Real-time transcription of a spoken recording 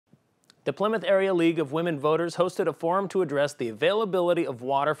The Plymouth Area League of Women Voters hosted a forum to address the availability of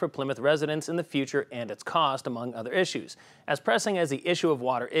water for Plymouth residents in the future and its cost, among other issues. As pressing as the issue of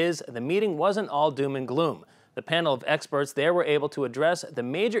water is, the meeting wasn't all doom and gloom. The panel of experts there were able to address the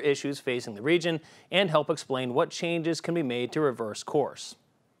major issues facing the region and help explain what changes can be made to reverse course.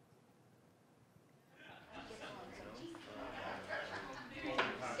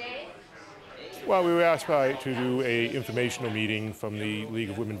 Well, we were asked to do an informational meeting from the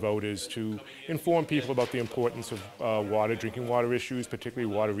League of Women Voters to inform people about the importance of water, drinking water issues,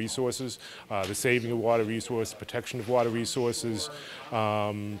 particularly water resources, the saving of water resources, protection of water resources,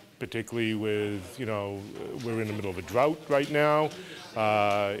 particularly with, we're in the middle of a drought right now,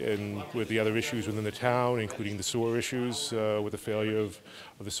 and with the other issues within the town, including the sewer issues with the failure of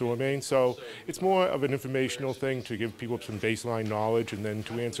the sewer main. So it's more of an informational thing to give people some baseline knowledge and then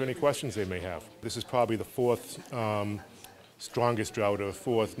to answer any questions they may have. This is probably the fourth strongest drought or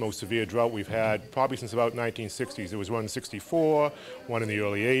fourth most severe drought we've had probably since about 1960s. There was one in 64, one in the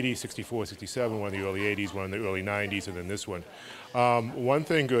early 80s, 64, 67, one in the early 80s, one in the early 90s, and then this one. One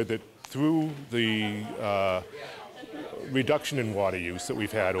thing good that through the reduction in water use that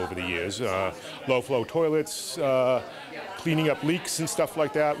we've had over the years, low flow toilets, cleaning up leaks and stuff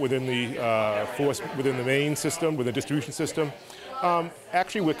like that within the main system, with the distribution system.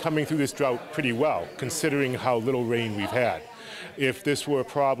 Actually, we're coming through this drought pretty well, considering how little rain we've had. If this were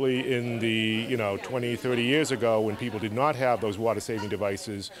probably in the 20, 30 years ago when people did not have those water-saving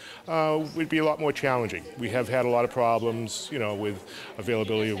devices, it would be a lot more challenging. We have had a lot of problems, with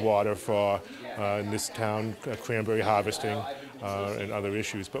availability of water for, in this town, cranberry harvesting and other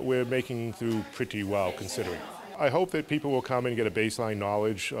issues, but we're making through pretty well considering. I hope that people will come and get a baseline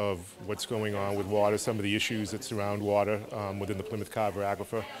knowledge of what's going on with water, some of the issues that surround water within the Plymouth Carver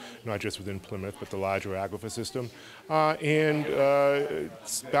Aquifer, not just within Plymouth, but the larger aquifer system, and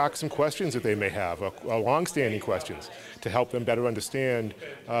spark some questions that they may have, long-standing questions, to help them better understand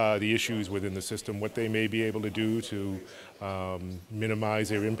the issues within the system, what they may be able to do to minimize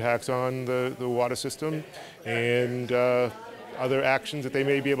their impacts on the water system, and other actions that they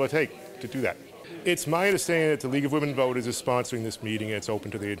may be able to take to do that. It's my understanding that the League of Women Voters is sponsoring this meeting, and it's open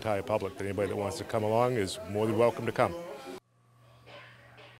to the entire public. Anybody that wants to come along is more than welcome to come.